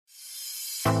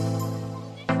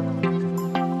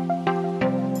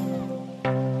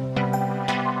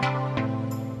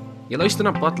Jy luister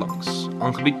na Padlangs,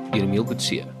 aangebied deur Emile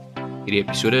Kutse. Hierdie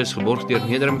episode is geborg deur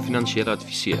Nederum Finansiële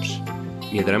Adviseurs.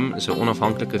 Nederum is 'n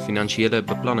onafhanklike finansiële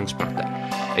beplanningspartyt,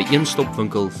 'n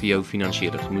een-stopwinkel vir jou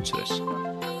finansiële gemoedsrus.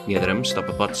 Nederum stap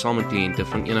op pad saam met kliënte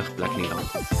van enige plek in die land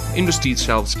en bestuur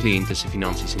selfs kliënte se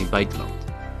finansies in die buiteland.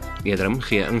 Nederum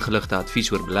gee ingeligte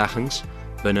advies oor beleggings,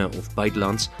 binne of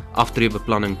buitelands,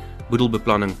 aftreebeplanning,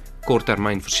 boedelbeplanning,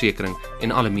 korttermynversekering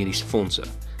en alle mediese fondse.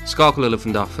 Skakel hulle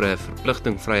vandag vir 'n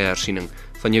verpligtingvrye hersiening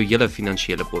van jou hele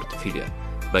finansiële portefeulje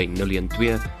by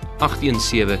 012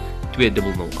 817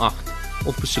 2008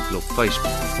 of besoek hulle op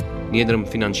Facebook. Nederum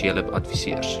Finansiële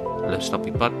Adviseurs. Hulle stap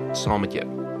die pad saam met jou.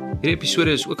 Hierdie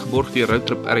episode is ook geborg deur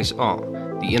Roadtrip RSA,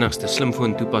 die enigste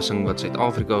slimfoon toepassing wat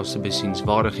Suid-Afrika se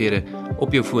besienswaardighede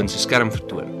op jou foon se skerm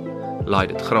vertoon. Laai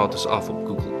dit gratis af op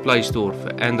Google Play Store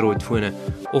vir Android-fone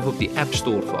of op die App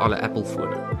Store vir alle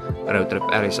Apple-fone. Roadtrip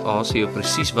RSA sê jou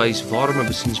presies wys waarom 'n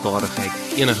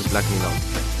besienswaardigheid enige plek in die land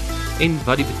vind en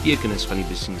wat die betekenis van die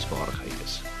besienswaardigheid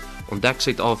is. Ontdek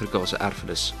Suid-Afrika se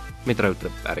erfenis met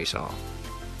Roadtrip RSA.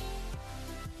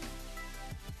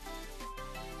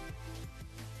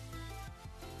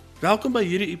 Welkom by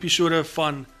hierdie episode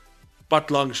van Pad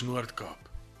Langs Noord-Kaap.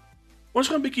 Ons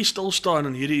gaan 'n bietjie stil staan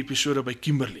in hierdie episode by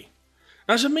Kimberley.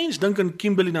 Nou as 'n mens dink aan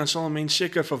Kimberley, dan sal 'n mens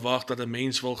seker verwag dat 'n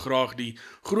mens wil graag die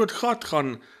groot gat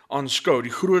gaan aanskou,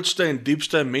 die grootste en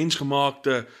diepste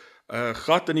mensgemaakte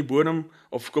gat in die bodem,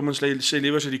 of kom ons sê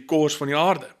liewer die kors van die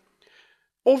aarde.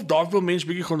 Of dalk wil mens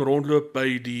bietjie gaan rondloop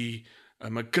by die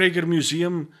McGregor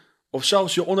Museum, of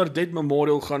selfs jou onder Dead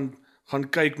Memorial gaan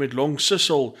kyk met Long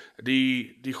Sissel,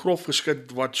 die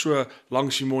grofgeskit wat so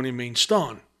langs die monument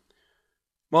staan.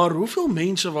 Maar hoeveel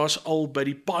mense was al by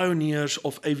die Pioneers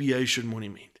of Aviation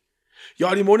Monument?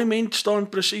 Ja, die monument staan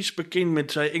presies bekend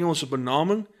met sy Engelse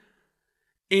benaming,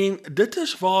 en dit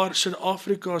is waar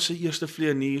Suid-Afrika se eerste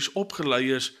vlieëniers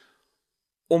opgelei is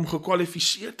om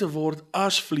gekwalifiseer te word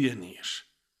as vlieëniers.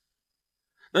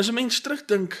 Nou as 'n mens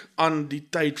terugdink aan die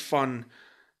tyd van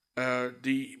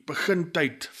die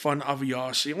begintyd van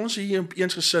aviasie. Ons het hier op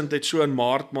eensgesindheid so in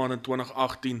Maart maand in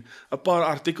 2018 'n paar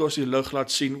artikels die lig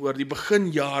laat sien oor die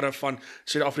beginjare van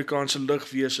Suid-Afrikaanse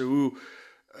lugwese, hoe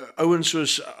ouens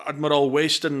soos Admiral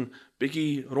Weston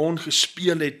bietjie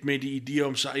rondgespeel het met die idee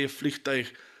om sy eie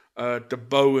vliegtuig te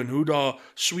bou, en hoe daar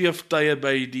sweeftye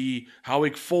by die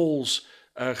Howick Falls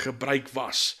gebruik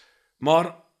was.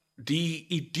 Maar die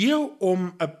idee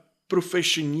om 'n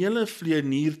professionele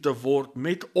vlieënier te word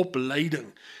met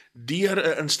opleiding deur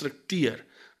 'n instrukteur,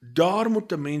 daar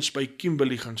moet 'n mens by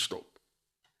Kimberley gaan stop.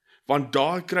 Want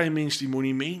daar kry mens die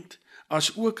monument,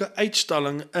 as ook 'n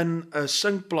uitstalling in 'n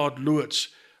sinkplaat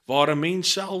loods, waar 'n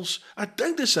mens selfs, ek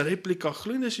dink dis 'n replika,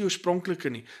 glo nie dis die oorspronklike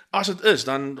nie. As dit is,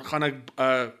 dan gaan ek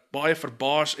baie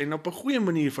verbaas en op 'n goeie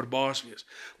manier verbaas wees.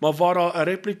 Maar waar daar 'n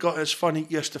replika is van die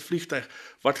eerste vliegtuig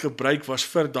wat gebruik was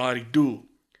vir daardie doel.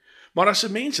 Maar as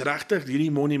 'n mens regtig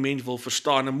hierdie monument wil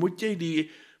verstaan, dan moet jy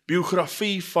die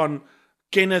biografie van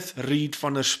Kenneth Reed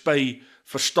van der Spy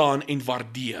verstaan en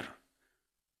waardeer.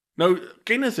 Nou,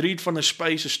 Kenneth Reed van der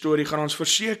Spy se storie gaan ons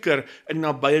verseker in die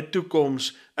nabye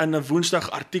toekoms in 'n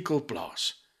Woensdag artikel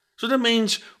plaas, sodat 'n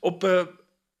mens op 'n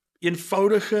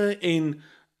eenvoudige en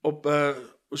op 'n,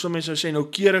 hoe sal mens nou sê,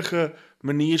 noukeurige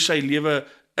manier sy lewe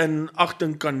in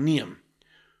agting kan neem.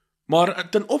 Maar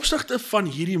ten opsigte van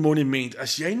hierdie monument,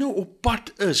 as jy nou op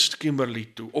pad is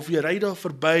Kimberley toe, of jy ry daar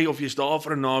verby, of jy's daar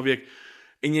vir 'n naweek,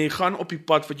 en jy gaan op die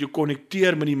pad wat jou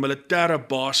konnekteer met die militêre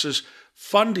basis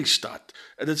van die stad,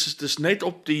 en dit is net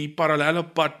op die parallelle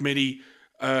pad met die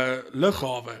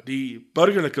lughawe, die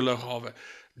burgerlike lughawe,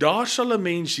 daar sal 'n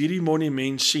mens hierdie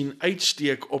monument sien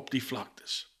uitsteek op die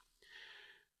vlaktes.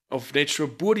 Of net so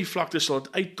bo die vlaktes sal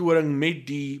dit uittoring met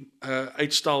die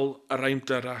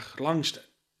uitstalruimte reg langs dit.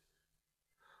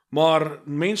 Maar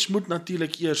mens moet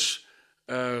natuurlik eers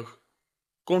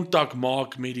kontak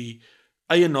maak met die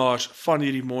eienaars van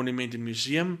hierdie monument en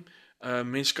museum.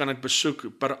 Mens kan dit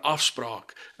besoek per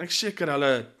afspraak. En ek seker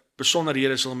hulle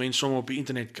besonderhede sal mens sommer op die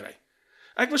internet kry.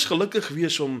 Ek was gelukkig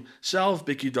gewees om self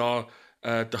bietjie daar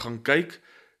te gaan kyk,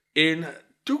 en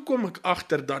toe kom ek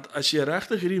agter dat as jy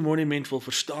regtig hierdie monument wil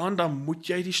verstaan, dan moet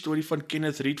jy die storie van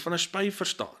Kenneth Reed van der Spy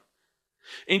verstaan.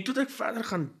 En toe het ek verder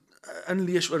gaan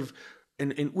inlees oor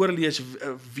en oorlees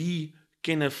wie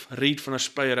Kenneth Reed van der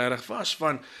Spy regtig was,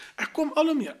 want ek kom al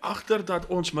hoe meer agter dat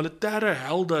ons militêre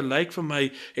helde, lyk vir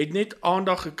my, het net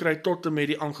aandag gekry tot en met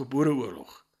die aangebore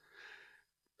oorlog.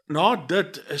 Na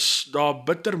dit is daar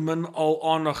bitter min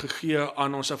al aandag gegee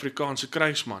aan ons Afrikaanse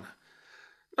krygsmanne.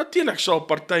 Natuurlik sal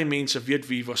party mense weet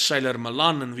wie was Sailor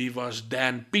Malan en wie was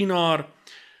Dan Pienaar,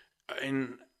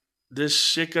 en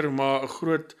dis seker maar 'n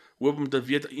groot hoop om te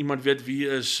weet, iemand weet wie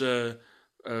is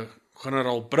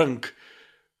generaal Brink.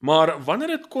 Maar wanneer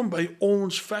dit kom by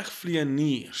ons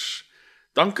vegvlieëniers,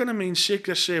 dan kan 'n mens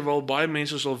seker sê, wel baie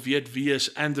mense sal weet wie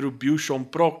is Andrew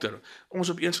Beauchamp Proctor. Ons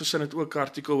op Eensgesin het ook 'n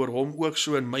artikel oor hom ook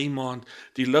so in Mei maand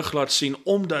die lig laat sien,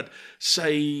 omdat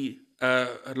sy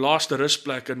laaste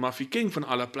rusplek in Mafeking van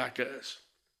alle plekke is.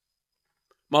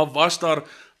 Maar was daar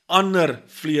ander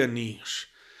vlieëniers?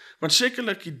 Want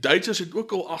sekerlik die Duitsers het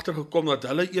ook al agtergekom dat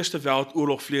hulle Eerste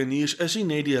Wêreldoorlog vlieëniers is nie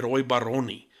net die Rooi Baron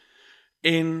nie.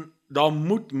 En daar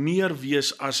moet meer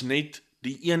wees as net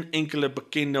die een enkele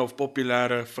bekende of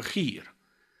populêre figuur.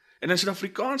 En in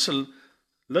Suid-Afrikaanse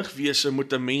lugwese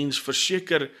moet 'n mens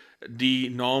verseker die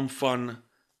naam van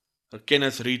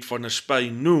Kenneth Reed van der Spy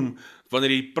noem,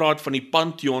 wanneer jy praat van die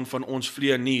pantheon van ons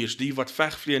vlieëniers, die wat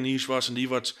vegvlieëniers was en die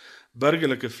wat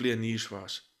burgerlike vlieëniers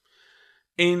was.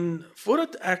 En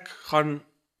voordat ek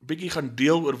bietjie gaan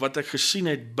deel oor wat ek gesien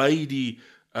het by die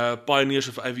Pioneers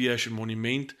of Aviation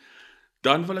Monument,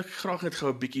 dan wil ek graag net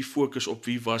gou 'n bietjie fokus op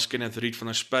wie was Kenneth Reed van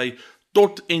der Spy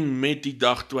tot en met die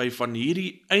dag toe hy van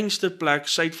hierdie einste plek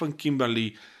suid van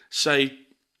Kimberley sy,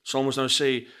 sal ons nou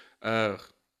sê,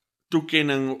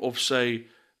 toekenning of sy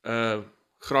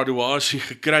graduasie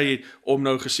gekry het om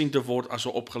nou gesien te word as 'n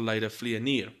opgeleide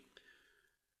vlieënier.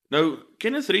 Nou,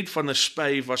 Kenneth Reed van der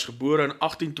Spy was gebore in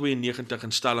 1892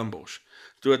 in Stellenbosch,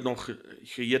 toe het nog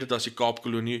geheet het as die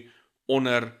Kaapkolonie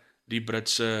onder die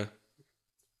Britse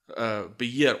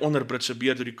beheer, onder Britse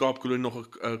beheer, toe die Kaapkolonie nog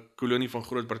 'n kolonie van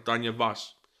Groot-Brittanje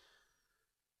was.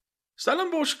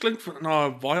 Stellenbosch klink na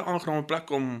 'n baie aangename plek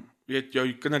om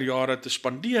jou kinderjare te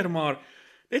spandeer, maar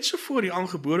net so voor die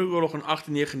aangebore oorlog in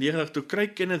 1899, toe kry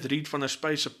Kenneth Reed van der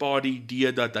Spy se pa die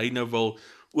idee dat hy nou wil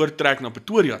oortrek na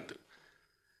Pretoria toe.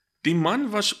 Die man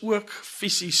was ook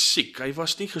fisies siek, hy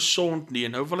was nie gesond nie,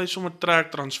 en nou wil hy sommer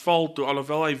trek Transvaal toe,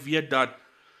 alhoewel hy weet dat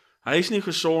hy is nie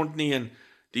gesond nie, en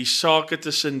die sake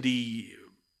tussen die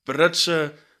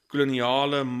Britse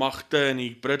koloniale magte en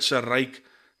die Britse ryk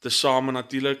tesame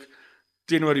natuurlik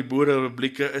teenoor die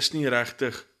Boererepublieke is nie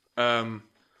regtig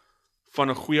van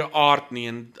 'n goeie aard nie,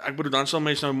 en ek bedoel, dan sal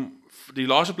mens nou, die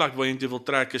laaste plek waar jy wil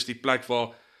trek is die plek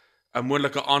waar 'n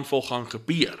moontlike aanval gaan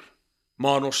gebeur.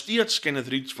 Maar nog steeds Kenneth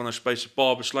Reed van der Spy se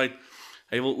pa besluit,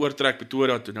 hy wil oortrek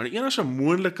Pretoria toe. Nou die enigste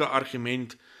moontlike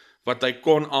argument wat hy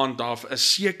kon aandraf,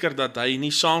 is seker dat hy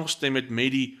nie saamgestem het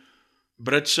met die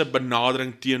Britse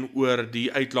benadering teenoor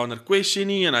die uitlander kwessie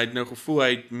nie, en hy het nou gevoel hy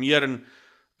het meer in,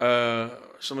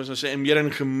 soms nou sê, meer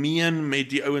in gemeen met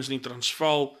die ouens in die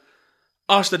Transvaal.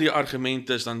 As dit die argument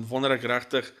is, dan wonder ek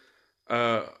regtig,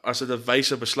 as dit 'n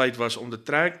wyse besluit was om te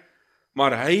trek.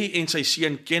 Maar hy en sy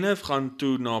seun Kenneth gaan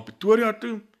toe na Pretoria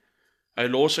toe. Hy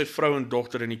los sy vrou en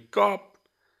dogter in die Kaap,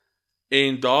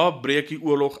 en daar breek die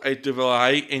oorlog uit, terwyl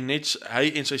hy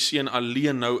en sy seun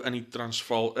alleen nou in die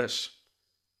Transvaal is.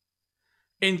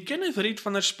 En Kenneth Reed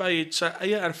van der Spy het sy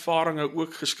eie ervarings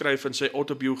ook geskryf in sy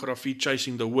autobiografie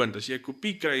Chasing the Wind. As jy 'n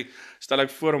kopie kry, stel ek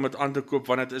voor om dit aan te koop,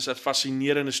 want dit is 'n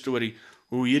fascinerende storie,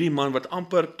 hoe hierdie man wat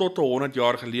amper tot 100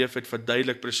 jaar geleef het,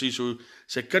 verduidelik presies hoe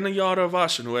sy kinderjare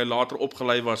was, en hoe hy later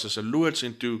opgelei was as 'n loods,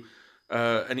 en toe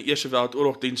in die Eerste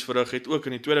Wêreldoorlog diens verrig het, ook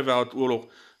in die Tweede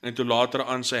Wêreldoorlog, en toe later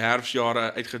aan sy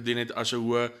herfsjare uitgedien het as 'n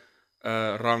hoë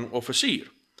rang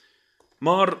offisier.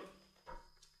 Maar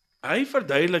hy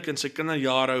verduidelik in sy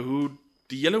kinderjare hoe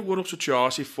die hele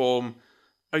oorlogssituasie vir hom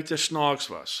uiters snaaks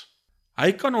was.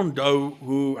 Hy kan onthou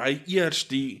hoe hy eers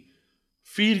die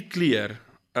vierkleur,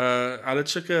 hulle het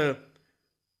sulke,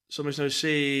 sal mens nou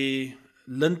sê,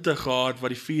 linte gehad, wat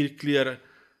die vierkleur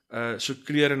so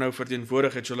kleure nou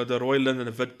verteenwoordig het, so hulle het 'n rooi lint en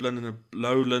 'n wit lint en 'n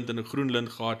blou lint en 'n groen lint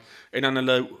gehad, en dan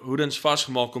hulle hoedens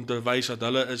vasgemaak om te wys dat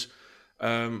hulle is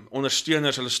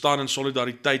ondersteuners, hulle staan in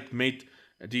solidariteit met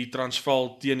die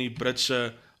Transvaal teen die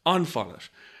Britse aanvallers.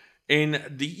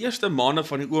 En die eerste maande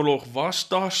van die oorlog was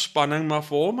daar spanning, maar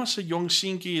vir hom as 'n jong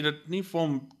seentjie het dit nie vir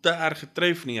hom te erg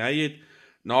getref nie. Hy het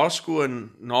na skool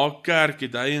en na kerk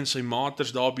het hy en sy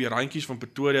maters daar op die randjies van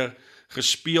Pretoria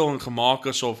gespeel en gemaak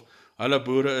asof hulle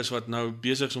boere is wat nou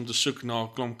besig is om te soek na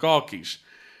klomp kakies.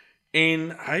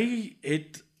 En hy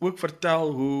het ook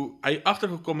vertel hoe hy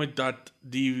agtergekom het dat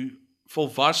die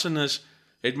volwassenes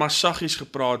het maar saggies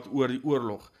gepraat oor die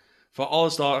oorlog, veral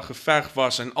as daar 'n geveg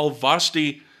was, en al was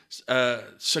die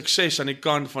sukses aan die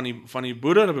kant van die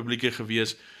Boererepublieke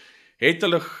gewees, het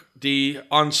hulle die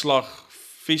aanslag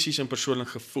fisies en persoonlik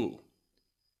gevoel.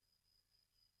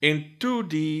 En toe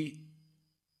die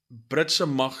Britse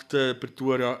magte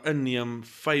Pretoria inneem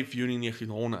 5 Junie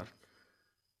 1900,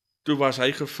 toe was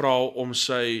hy gevra om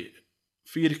sy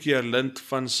 4 keer lint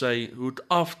van sy hoed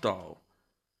af te haal.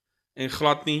 en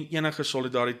glad nie enige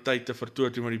solidariteit te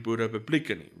vertoon teenoor die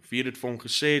boerepublieke nie. Wie dit vir hom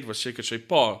gesê het, was seker sy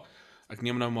pa. Ek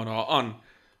neem nou maar daar aan,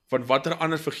 van watter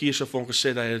ander figuur sou vir hom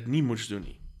gesê dat hy dit nie moes doen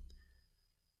nie.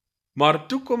 Maar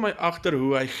toe kom hy agter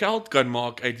hoe hy geld kan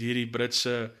maak uit hierdie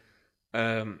Britse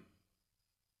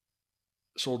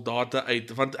soldate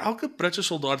uit, want elke Britse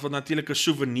soldaat wat natuurlik 'n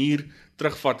souvenir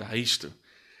terugvat huis toe.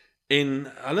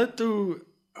 En hulle toe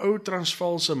ou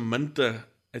Transvaalse munte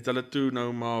het hulle toe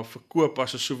nou maar verkoop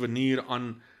as 'n souvenir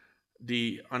aan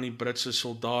die Britse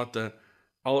soldate.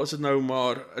 Al is dit nou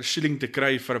maar 'n shilling te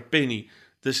kry vir 'n penny.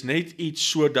 Dis net iets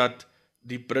sodat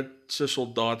die Britse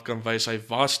soldaat kan wys hy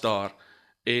was daar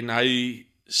en hy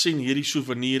sien hierdie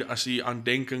souvenir as die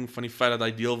aandenking van die feit dat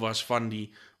hy deel was van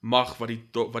die mag wat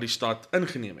die stad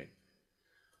ingeneem het.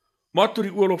 Maar toe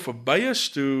die oorlog verby is,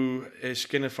 toe is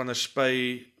Kenneth van der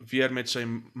Spy weer met sy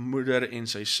moeder en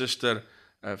sy suster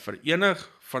verenig.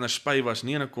 Van der Spy was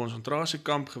nie in 'n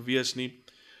konsentrasiekamp gewees nie.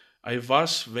 Hy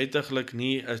was wettiglik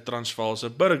nie 'n Transvaalse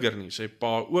burger nie. Sy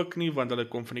pa ook nie, want hulle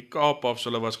kom van die Kaap af, so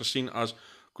hulle was gesien as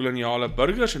koloniale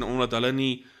burgers, en omdat hulle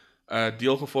nie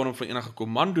deel gevorm van enige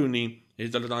kommando nie,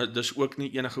 het hulle dus ook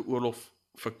nie enige oorlog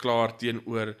verklaar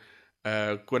teenoor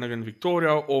koningin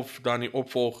Victoria of dan die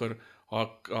opvolger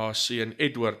haar seun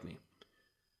Edward nie.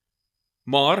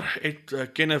 Maar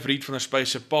Kenneth Reed van der Spy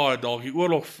se pa het dalk die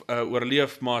oorlog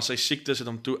oorleef, maar sy siektes het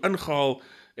hom toe ingehaal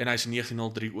en hy is in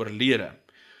 1903 oorlede.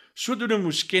 Sodoende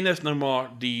moes Kenneth nou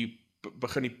maar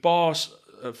begin die paas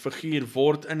figuur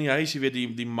word in die huis, jy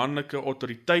weet die manlike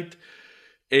autoriteit,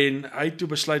 en hy het toe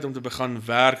besluit om te begin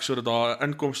werk sodat daar 'n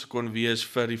inkomste kon wees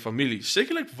vir die familie.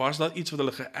 Sekerlik was dat iets wat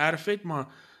hulle geërf het, maar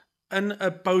in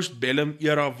 'n post-bellum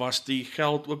era was die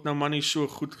geld ook nou maar nie so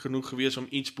goed genoeg gewees om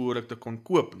iets behoorlik te kon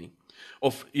koop nie,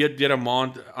 of deur 'n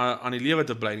maand aan die lewe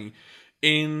te bly nie.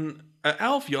 En 'n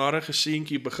 11-jarige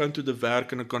seentjie begin toe te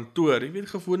werk in 'n kantoor, jy weet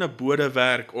gewone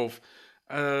bodewerk of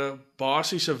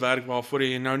basiese werk waarvoor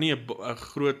jy nou nie 'n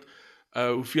groot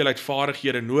hoeveelheid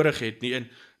vaardighede nodig het nie. En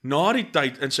na die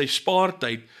tyd, in sy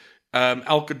spaartyd,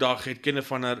 elke dag het Kenneth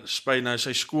van der Spy nou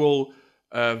sy skool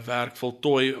werk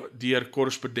voltooi deur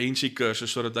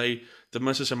korrespondensiekursus sodat hy ten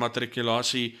minste sy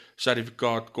matrikulasie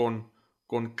sertifikaat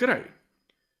kon kry.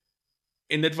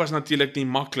 En dit was natuurlik nie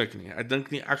maklik nie. Ek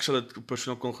dink nie ek sal dit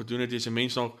persoonlik kon gedoen het as 'n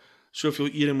mens nog soveel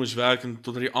ure moes werk en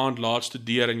tot die aand laat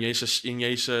studeer en jy's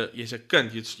 'n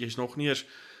kind, jy's nog nie eens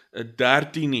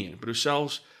 13 nie. Bro,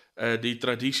 selfs die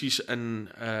tradisies in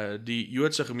die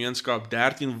Joodse gemeenskap,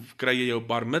 13 kry jy jou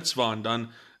bar mitzwa en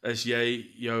dan is jy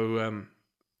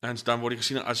dan word jy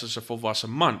gesien as 'n volwasse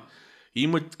man. Hier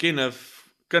moet Kenneth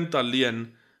kind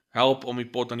alleen help om die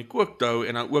pot aan die kook te hou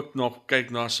en dan ook nog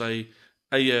kyk na sy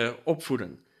eie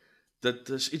opvoeding. Dit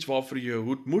is iets waarvoor jy jou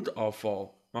hoed moet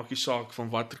afhaal, maak nie saak van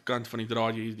watter kant van die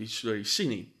draad jy die storie sien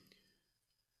nie.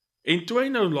 En toe hy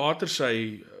nou later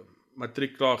sy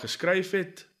matriek klaar geskryf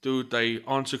het, toe het hy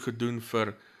aansoek gedoen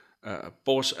vir 'n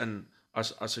pos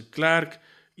as 'n klerk,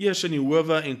 eers in die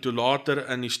howe en toe later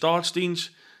in die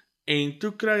staatsdiens, en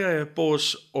toe kry hy 'n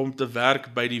pos om te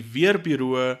werk by die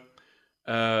weerbureau,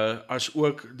 as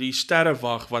ook die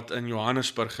sterrewag wat in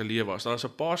Johannesburg geleë was. Daar is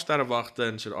 'n paar sterrewagte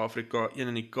in Suid-Afrika, een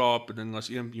in die Kaap en dan was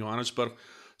een in Johannesburg.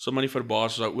 Sou maar nie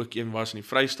verbaas as daar ook een was in die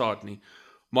Vrystaat nie.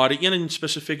 Maar die een in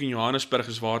spesifiek in Johannesburg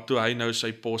is waartoe hy nou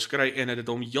sy pos kry en het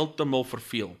hom heeltemal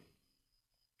verveel.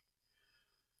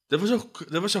 Dit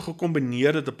was 'n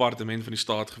gekombineerde departement van die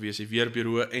staat gewees, die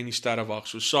weerbureau en die sterrewag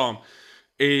so saam.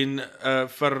 En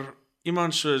vir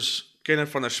iemand soos Kenneth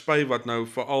van der Spy wat nou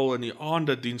veral in die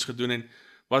aande diens gedoen het,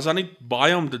 was daar nie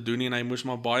baie om te doen nie en hy moes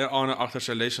maar baie aande agter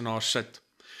sy lesenaar sit.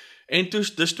 En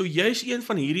dis toe juist een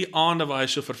van hierdie aande waar hy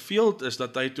so verveeld is,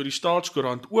 dat hy toe die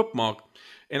Staatskoerant oopmaak,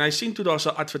 en hy sien toe daar's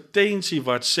 'n advertensie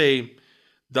wat sê,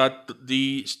 dat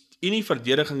die Unie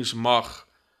Verdedigingsmag,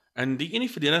 en die Unie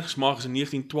Verdedigingsmag is in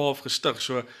 1912 gestig,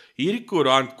 so hierdie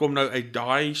koerant kom nou uit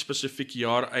daai spesifieke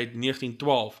jaar uit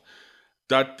 1912,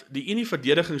 dat die Unie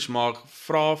Verdedigingsmag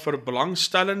vra vir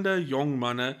belangstellende jong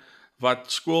manne,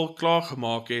 wat skool klaar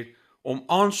gemaak het, om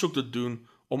aansoek te doen,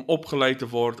 om opgeleid te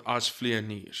word as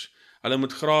vlieëniers. Hulle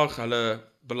moet graag hulle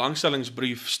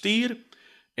belangstellingsbrief stuur,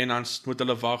 en dan moet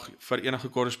hulle wag vir enige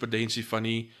korrespondensie van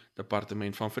die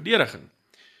Departement van Verdediging.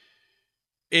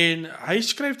 En hy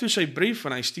skryf toe sy brief,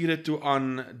 en hy stuur dit toe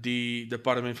aan die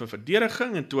Departement van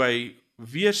Verdediging, en toe hy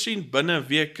weer sien, binne 'n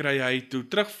week kry hy toe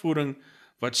terugvoering,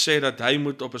 wat sê dat hy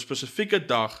moet op 'n spesifieke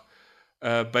dag,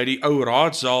 by die ou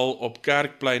raadsaal op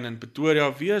Kerkplein in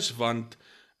Pretoria wees, want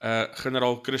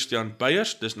generaal Christian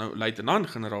Beyers, dis nou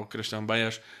luitenant-generaal Christian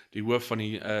Beyers, die hoof van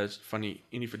die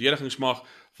Unie Verdedigingsmag,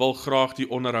 wil graag die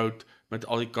onderhoud met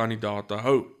al die kandidate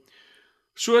hou.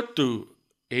 So toe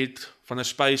het Van der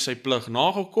Spy sy plig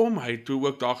nagekom. Hy het toe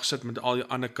ook daar gesit met al die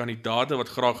ander kandidaate wat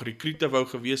graag rekrute wou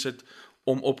gewees het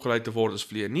om opgelei te word as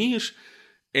vlieëniers.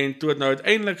 En toe het nou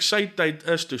uiteindelik sy tyd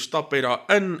is, toe stap hy daar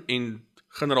in en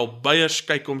generaal Beyers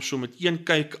kyk hom so met een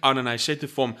kyk aan en hy sê toe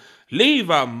vir hom,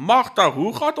 Liewe Magda,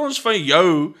 hoe gaat ons van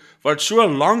jou, wat so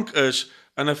lank is,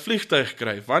 in 'n vliegtuig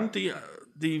kry? Want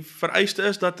die vereiste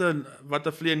is dat wat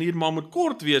 'n vlieënier maar moet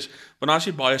kort wees, want daar is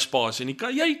nie baie spasie en die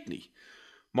kajuit nie.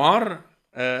 Maar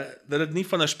dit het nie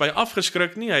Van der Spy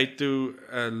afgeskrik nie. Hy het toe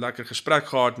 'n lekker gesprek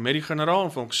gehad met die generaal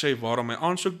en vir hom gesê waarom hy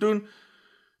aansoek doen.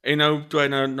 En nou toe hy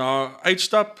na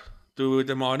uitstap, toe het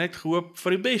hy maar net gehoop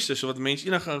vir die beste,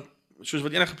 soos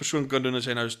wat enige persoon kan doen, as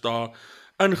hy nou daar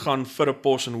ingaan vir 'n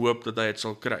pos en hoop dat hy dit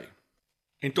sal kry.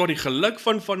 En tot die geluk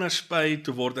van der Spy,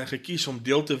 toe word hy gekies om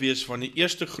deel te wees van die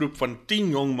eerste groep van 10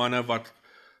 jong manne wat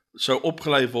sou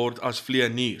opgelei word as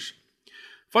vlieëniers.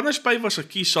 Van der Spy was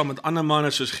gekies saam met ander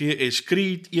manne soos G.S.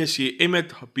 Creed, E.C.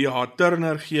 Emmet, B.H.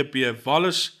 Turner, G.P.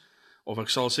 Wallace, of ek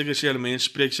sal seker sê, hulle mense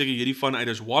spreek seker hierdie van uit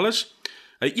as Wallace,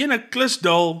 'n ene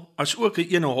Clisdale, as ook 'n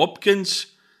ene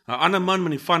Hopkins, 'n ander man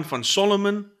met die van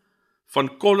Solomon,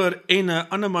 van Coller en 'n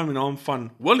ander man met die naam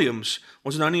van Williams.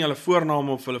 Ons het nou nie hulle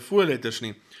voorname of hulle voorletters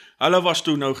nie. Hulle was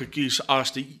toe nou gekies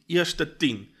as die eerste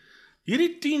 10.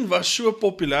 Hierdie 10 was so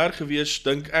populêr gewees,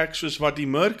 dink ek, soos wat die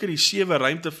Mercury 7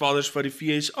 ruimtevaders vir die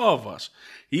VSA was.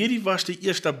 Hierdie was die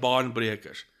eerste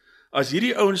baanbrekers. As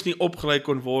hierdie ouens nie opgelei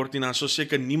kon word nie, dan sou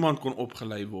seker niemand kon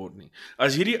opgelei word nie.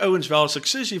 As hierdie ouens wel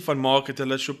sukses hiervan maak, het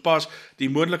hulle sopas die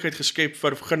moontlikheid geskep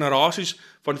vir generasies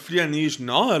van vlieëniers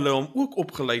na hulle om ook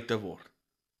opgelei te word.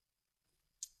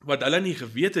 Wat hulle nie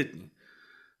geweet het nie,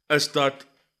 is dat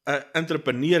 'n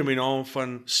entrepreneur met die naam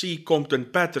van C. Compton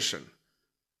Patterson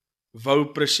wou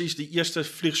presies die eerste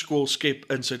vliegskool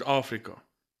skep in Suid-Afrika.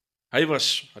 Hy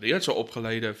was reeds 'n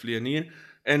opgeleide vlieënier,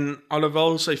 en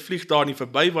alhoewel sy vlieg daar nie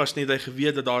verby was nie, het hy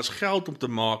geweet dat daar is geld om te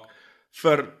maak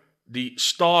vir die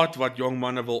staat wat jong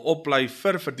manne wil oplei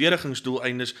vir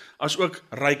verdedigingsdoeleindes, as ook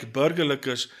ryk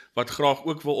burgerlikes wat graag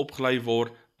ook wil opgelei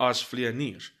word as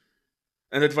vlieëniers.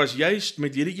 En dit was juist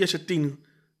met hierdie eerste 10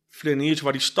 vlieëniers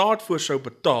wat die staat voor sou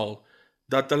betaal,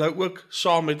 dat hulle ook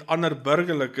saam met ander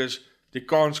burgerlikes die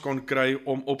kans kon kry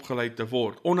om opgelei te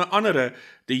word. Onder andere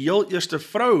die heel eerste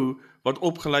vrou wat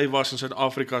opgelei was in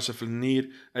Suid-Afrika as 'n vlieënier,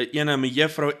 'n ene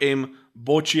mevrou M.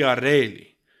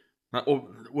 Bocciarelli,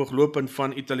 ooglopend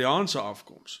van Italiaanse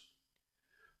afkoms.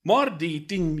 Maar die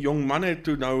 10 jong manne het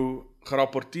toe nou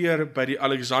gerapporteer by die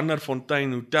Alexander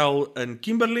Fontaine Hotel in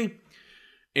Kimberley,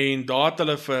 en daar het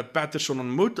hulle vir Patterson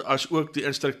ontmoet, as ook die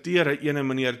instrukteur, 'n ene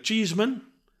meneer Cheeseman,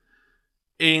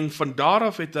 en van daar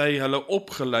af het hy hulle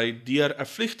opgelei deur 'n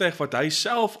vliegtuig wat hy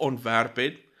self ontwerp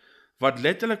het, wat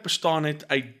letterlik bestaan het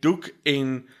uit doek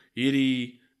en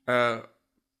hierdie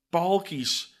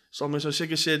paaltjies, sal mens nou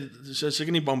seker sê, dit is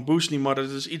seker nie bamboes nie, maar dit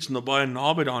is iets baie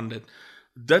naby aan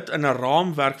dit in 'n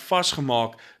raamwerk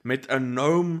vasgemaak met 'n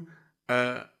noem,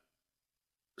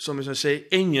 sal mens nou sê,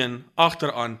 enjin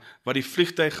agteraan, wat die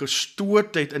vliegtuig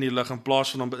gestoot het in die lug, in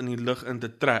plaas van om in die lug in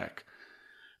te trek.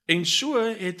 En so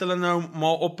het hulle nou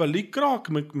maar op 'n liekraak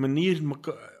manier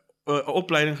 'n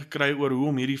opleiding gekry oor hoe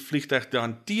om hierdie vliegtuig te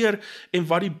hanteer en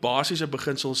wat die basiese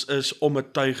beginsels is om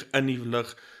 'n tuig in die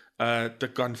lug te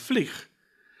kan vlieg.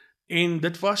 En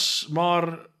dit was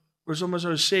maar, soos ons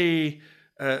sou sê,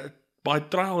 by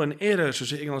trial and error, soos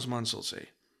die Engelsman sal sê.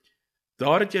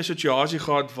 Daar het jy 'n situasie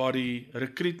gehad waar die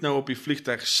rekruut nou op die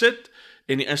vliegtuig sit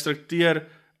en die instrukteur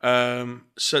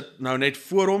sit nou net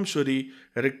voor hom, so die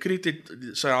rekruut het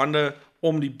sy hande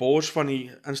om die bors van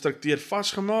die instrukteur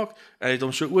vasgemaak, en het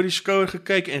hom so oor die skouer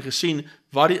gekyk en gesien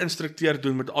wat die instrukteur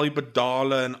doen met al die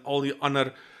pedale en al die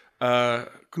ander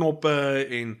knoppe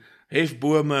en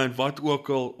hefbome en wat ook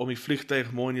al om die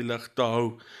vliegtuig mooi in die lug te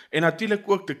hou. En natuurlik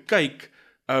ook te kyk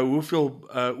hoeveel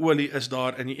olie is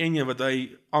daar in die enjin wat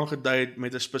hy aangedui het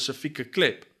met 'n spesifieke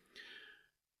klep.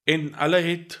 En hulle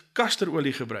het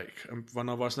kasterolie gebruik, want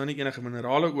daar was nou nie enige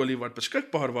minerale olie wat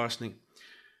beskikbaar was nie.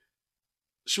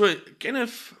 So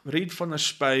Kenneth Reed Van der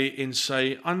Spy en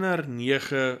sy ander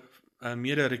 9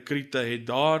 mede-rekrute het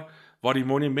daar, waar die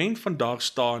monument vandag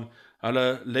staan,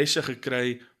 hulle lesse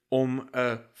gekry om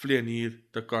 'n vlieënier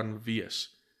te kan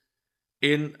wees.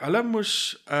 En hulle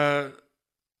moes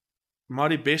maar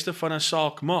die beste van 'n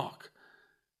saak maak.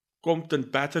 Compton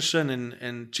Patterson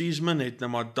en Cheeseman het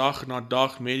nou maar dag na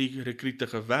dag met die rekrute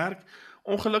gewerk.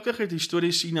 Ongelukkig het die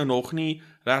storie sien nou nog nie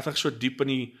regtig so diep in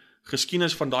die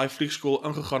geskiedenis van daai vliegskool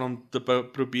ingegaan om te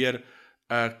probeer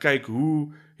kyk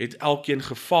hoe het elkeen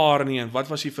gevaar nie en wat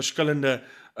was die verskillende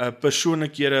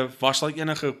persoonlikhede, was daar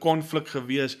enige konflik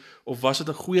gewees of was dit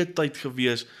 'n goeie tyd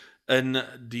gewees in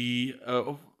die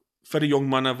vir die jong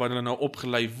manne wat hulle nou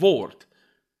opgelei word.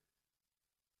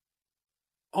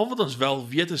 Al wat ons wel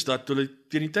weet is dat teen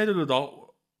die tyd dat hulle daar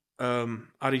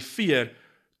arriveer,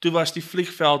 toe was die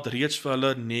vliegveld reeds vir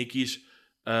hulle netjies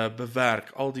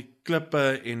bewerk. Al die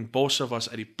klippe en bosse was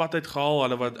uit die pad uitgehaal,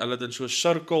 hulle het in so 'n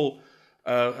sirkel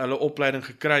hulle opleiding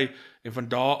gekry, en van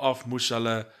daar af moes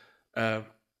hulle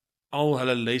al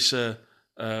hulle lesse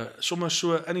sommer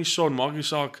so in die son, maak nie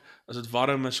saak as dit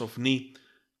warm is of nie,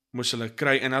 moes hulle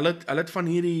kry, en hulle het van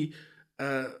hierdie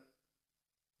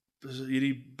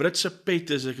Britse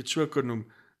pet, as ek het so kan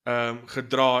noem,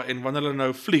 gedra, en wanneer hulle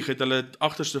nou vlieg, het hulle het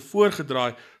agterste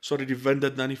voorgedraai, sodat die wind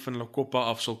dit nou nie van hulle koppe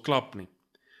af sal klap nie.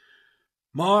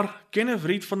 Maar Kenneth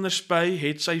Reed van der Spy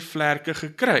het sy vlerke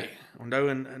gekry.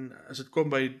 Onthou, as dit kom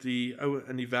by die ou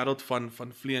in die wêreld van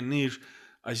vlieëniers,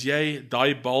 as jy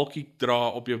daai balkie dra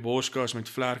op jou borskas met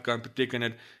vlerke, dan beteken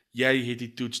dit, jy het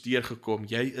die toets deurgekom,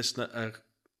 jy is 'n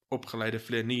opgeleide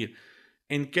vlieënier.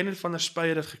 En Kenneth van der Spy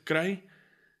het dit gekry,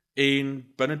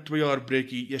 en binne 2 jaar breek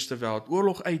die Eerste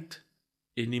Wêreldoorlog uit,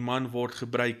 en die man word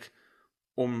gebruik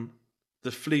om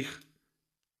te vlieg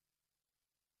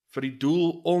vir die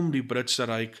doel om die Britse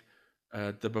Ryk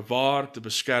te bewaar, te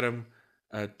beskerm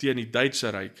teen die Duitse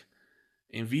Ryk.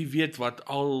 En wie weet wat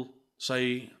al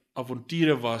sy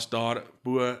avonture was daar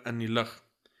bo in die lug,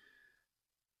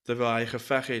 terwyl hy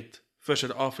geveg het vir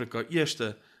Suid-Afrika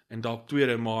eerste en dalk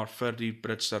tweede, maar vir die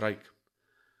Britse Ryk.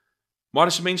 Maar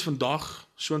as 'n mens vandag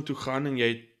soontoe gaan en jy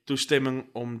het toestemming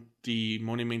om die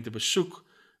monument te besoek,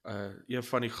 een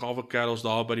van die gawe kerels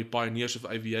daar by die Pioneers of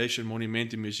Aviation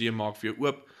Monument Museum maak vir jou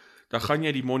oop, dan gaan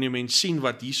jy die monument sien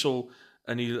wat hiersel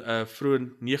in die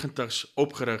vroeë 90's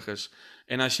opgerig is.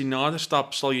 En as jy nader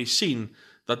stap, sal jy sien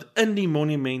dat in die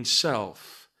monument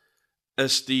self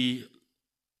is die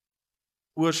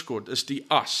oorskot, is die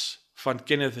as van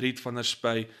Kenneth Reed van der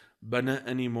Spy binne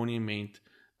in die monument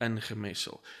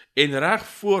ingemessel. En reg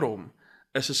voor hom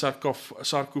is 'n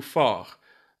sarkofaag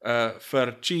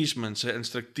vir Cheeseman, sy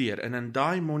instrukteur. En in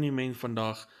daai monument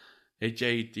vandag het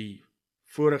jy die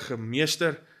vorige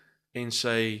meester en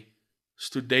sy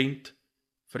student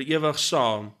vir ewig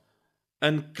saam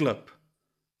in klip,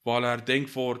 waar hulle herdenk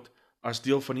word as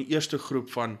deel van die eerste groep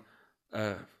van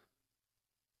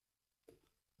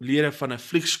lede van 'n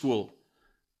vliegskool,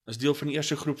 as deel van die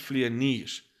eerste groep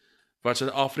vlieëniers, wat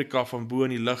Suid-Afrika van bo in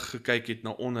die lug gekyk het na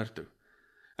onder toe.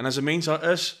 En as 'n mens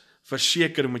daar is,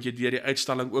 verseker moet jy deur die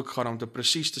uitstalling ook gaan om te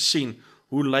presies te sien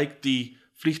hoe lyk die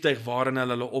vliegtuig waarin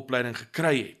hulle opleiding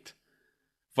gekry het.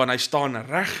 Want hy staan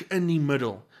reg in die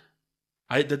middel.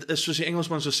 Dit is soos die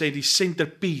Engelsman sou sê, die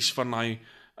centerpiece van die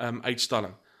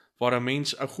uitstalling, waar 'n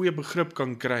mens 'n goeie begrip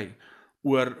kan kry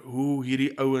oor hoe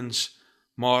hierdie ouens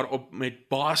maar met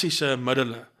basiese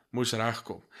middele moes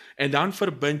regkom. En dan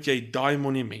verbind jy daai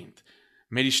monument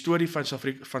met die storie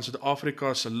van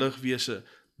Suid-Afrika se lugwese,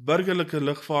 burgerlike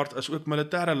lugvaart as ook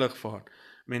militêre lugvaart,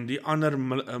 met die ander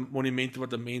monumente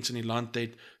wat 'n mens in die land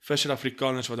het, vir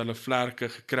Suid-Afrikaners wat hulle vlerke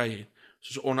gekry het,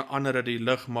 soos onder andere die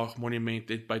Lugmag monument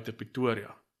het buite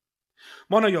Pretoria.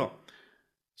 Maar nou ja,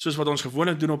 soos wat ons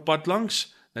gewoonlik doen op pad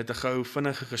langs, net 'n gou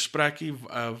vinnige gesprekkie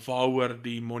waaroor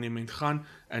die monument gaan,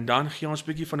 en dan gee ons 'n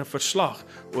bietjie van 'n verslag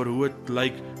oor hoe dit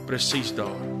lyk presies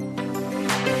daar.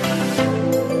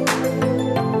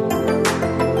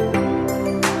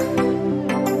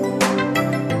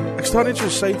 Ek staan net so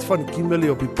suid van Kimberley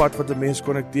op die pad wat 'n mens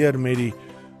konnekteer met die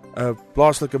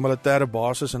plaaslike militêre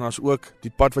basis, en as ook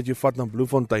die pad wat jy vat na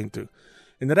Bloemfontein toe.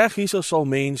 En reg hierso sal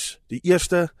mens die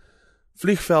eerste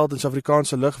vliegveld in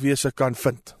Suid-Afrikaanse lugwese kan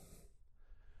vind.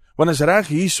 Want is reg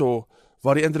hierso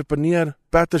waar die entrepreneur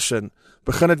Patterson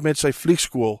begin het met sy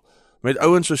vliegskool, met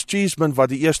ouens soos Cheeseman wat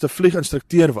die eerste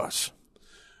vlieginstrukteur was,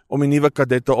 om die nuwe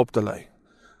kadette op te lei.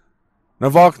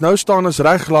 Nou waar ek nou staan is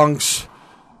reg langs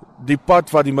die pad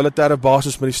wat die militêre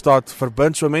basis met die stad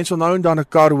verbind, so mense nou en dan 'n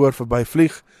kar hoor verby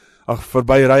vlieg,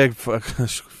 verby ry, ek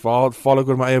val ek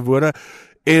oor my eie woorde,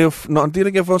 en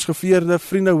natuurlik een van ons geveerde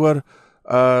vriende hoor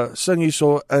sing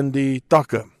hierso in die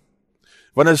takke.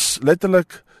 Want is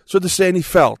letterlik, so te sê, in die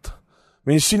veld.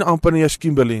 Mense sien amper nie eens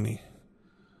Kimberley nie.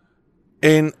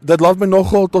 En dit laat my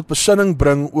nogal tot besinning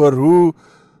bring oor hoe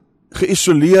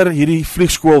geïsoleer hierdie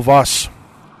vliegskool was.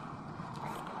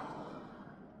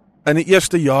 In die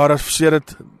eerste jare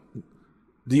sedert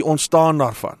die ontstaan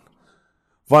daarvan.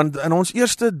 Want in ons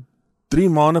eerste 3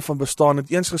 maande van bestaan het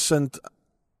eensgesind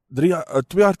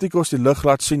 2 artikels die lig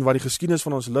laat sien wat die geskiedenis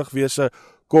van ons lugwese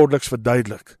kortliks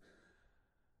verduidelik.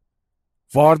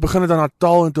 Waar het begin het aan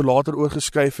Natal en toe later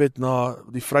oorgeskuif het na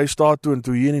die Vrystaat toe en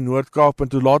toe hier in die Noord-Kaap en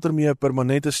toe later mee 'n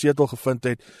permanente setel gevind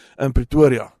het in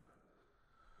Pretoria.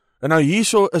 En nou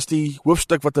hierso is die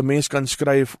hoofstuk wat 'n mens kan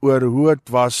skryf oor hoe het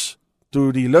was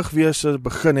toe die lugwese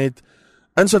begin het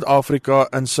in Suid-Afrika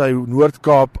in sy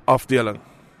Noord-Kaap afdeling.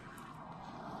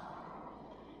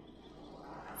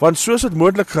 Want soos dit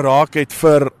moontlik geraak het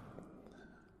vir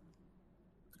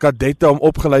kadette om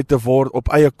opgeleid te word op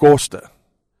eie koste,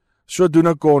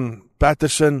 sodoende kon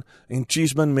Patterson en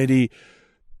Cheeseman met die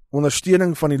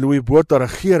ondersteuning van die Louis Botha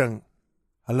regering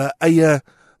hulle eie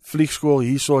vliegskool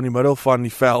hierso in die middel van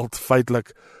die veld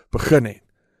feitelik begin het.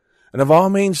 En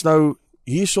waar mens nou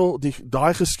hierso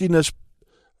daai geskiedenis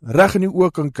reg in die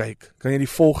oë kan kyk, kan jy die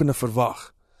volgende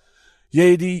verwag.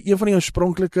 Jy het een van die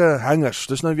oorspronklike hangars,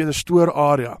 dis nou weer 'n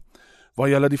stoorarea, waar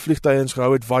jy die vliegtuie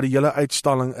gehou het, waar die hele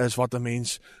uitstalling is, wat 'n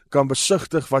mens kan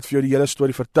besigtig, wat vir jou die hele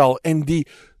storie vertel, en die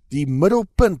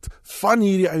middelpunt van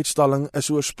hierdie uitstalling is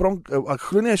ek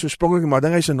glo nie is oorspronklik, maar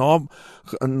dink hy's 'n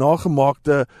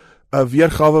nagemaakte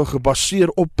weergawe gebaseer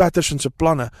op Patterson se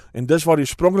planne, en dis waar die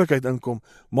oorspronklikheid inkom,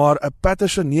 maar 'n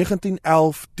Patterson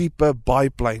 1911 tipe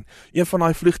biplane, een van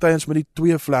daai vliegtuie met die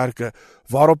 2 vlerke,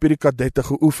 waarop hierdie kadette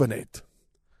geoefen het.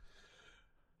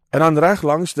 En dan reg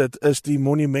langs dit is die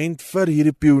monument vir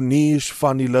hierdie pioniers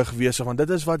van die lugwese, want dit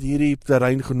is wat hierdie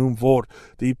terrein genoem word,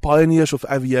 die pioneers of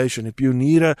aviation, die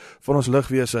pioniere van ons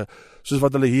lugwese, soos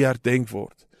wat hulle hier herdenk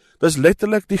word. Dis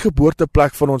letterlik die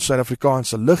geboorteplek van ons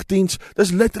Suid-Afrikaanse lugdiens,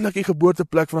 dis letterlik die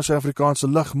geboorteplek van ons Suid-Afrikaanse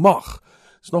lugmag.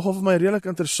 Dit is nogal vir my redelik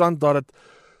interessant dat dit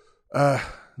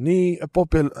nie 'n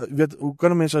hoe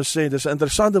kan mense sê, dis 'n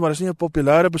interessante, maar dis nie 'n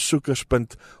populêre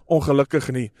besoekerspunt,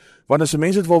 ongelukkig nie. Want as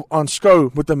mense dit wil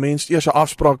aanskou, moet 'n mens eers 'n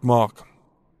afspraak maak.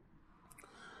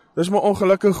 Dis maar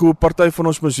ongelukkig hoe party van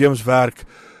ons museums werk.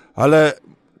 Hulle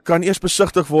kan eers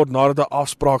besigtig word nadat 'n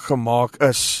afspraak gemaak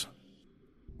is.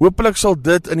 Hoopelik sal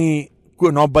dit in die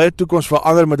nabye toekoms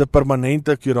verander met 'n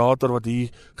permanente kurator wat hier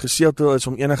gesetel is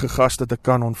om enige gaste te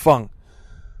kan ontvang.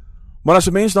 Maar as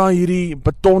 'n mens na hierdie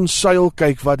betonsuil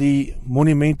kyk wat die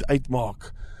monument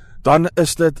uitmaak, dan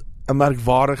is dit 'n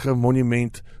merkwaardige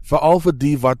monument, veral vir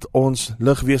die wat ons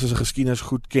lugwese se geskiedenis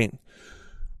goed ken.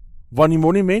 Want die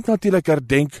monument natuurlik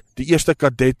herdenk die eerste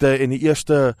kadette en die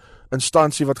eerste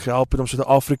instansie wat gehelp het om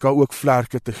Suid-Afrika ook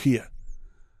vlerke te gee.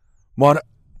 Maar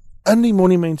in die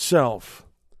monument self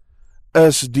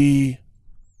is die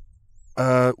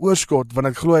oorskot, want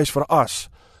ek glo hy is veras,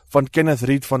 van Kenneth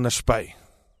Reed van der Spy.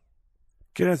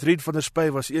 Kenneth Reed van der Spy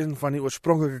was een van die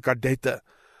oorspronklike kadette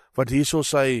wat hierso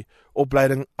sy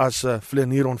opleiding as 'n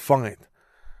vlieënier ontvang het.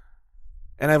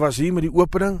 En hy was hier met die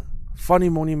opening van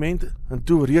die monument, en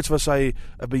toe reeds was hy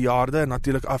 'n bejaarde en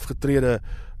natuurlik afgetrede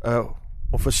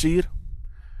offisier.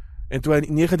 En toe hy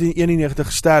in 1991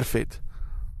 gesterf het,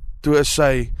 toe is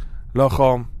sy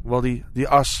liggaam, wel die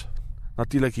as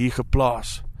natuurlik hier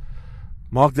geplaas.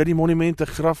 Maak dit die monument 'n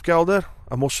grafkelder,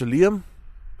 'n mausoleum?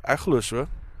 Ek glo so.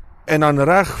 En dan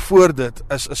reg voor dit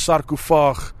is 'n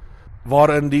sarkofaag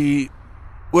waarin die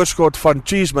oorskot van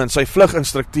Cheeseman, sy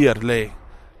vluginstrukteur, lê.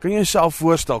 Kan jy jouself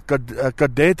voorstel,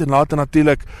 kadet en later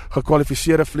natuurlik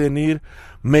gekwalifiseerde vlieënier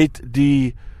met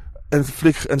die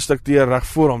vlieginstrukteur reg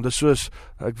voor hom. Dis soos,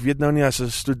 ek weet nou nie as 'n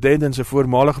student en sy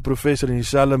voormalige professor in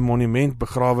dieselfde monument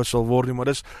begrawe sal word nie, maar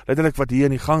dis letterlik wat hier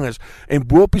in die gang is. En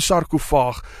bo op die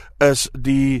sarkofaag is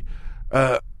die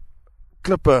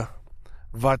klippe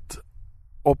wat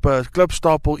op 'n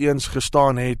klipstapel eens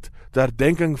gestaan het, ter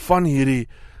herdenking van hierdie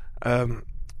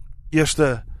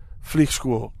eerste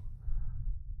vliegskool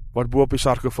wat bo op die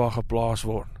sarkofaag geplaas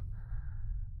word.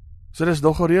 So dit is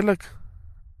nogal redelik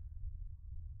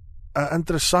 'n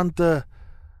interessante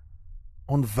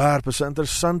ontwerp, is 'n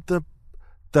interessante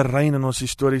terrein in ons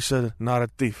historiese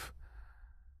narratief.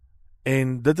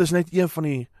 En dit is net een van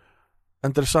die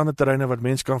interessante terreine wat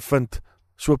mens kan vind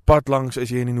so pad langs as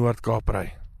jy in die Noord-Kaap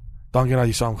ry. Dankie dat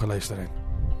jy saam geluister het.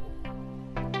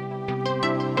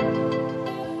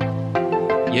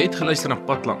 Jy het geluister na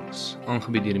Padlangs,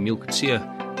 aangebied deur Emile Coetzee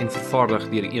en vervaardig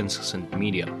deur Eensgesind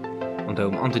Media. Onthou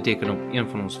om aan te teken op een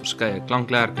van ons verskeie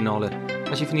klankleerkanale.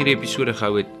 As jy van hierdie episode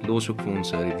gehou het, los ook vir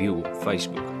ons 'n review op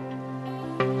Facebook.